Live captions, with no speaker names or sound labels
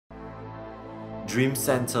Dream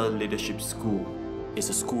Center Leadership School is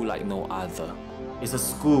a school like no other. It's a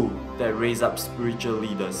school that raises up spiritual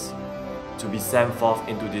leaders to be sent forth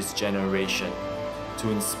into this generation, to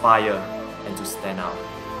inspire and to stand out.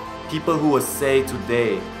 People who will say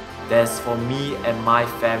today, "There's for me and my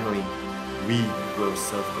family, we will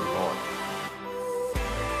serve the Lord."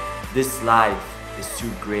 This life is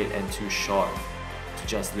too great and too short to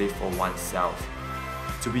just live for oneself,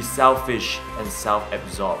 to be selfish and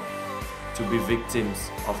self-absorbed, to be victims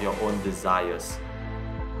of your own desires.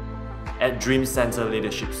 At Dream Center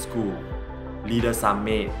Leadership School, leaders are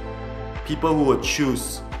made, people who will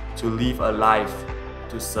choose to live a life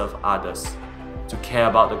to serve others, to care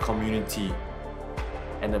about the community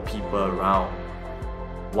and the people around.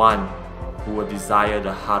 One who will desire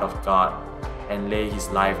the heart of God and lay his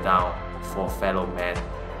life down for fellow man.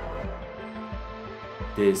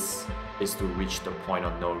 This is to reach the point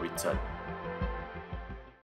of no return.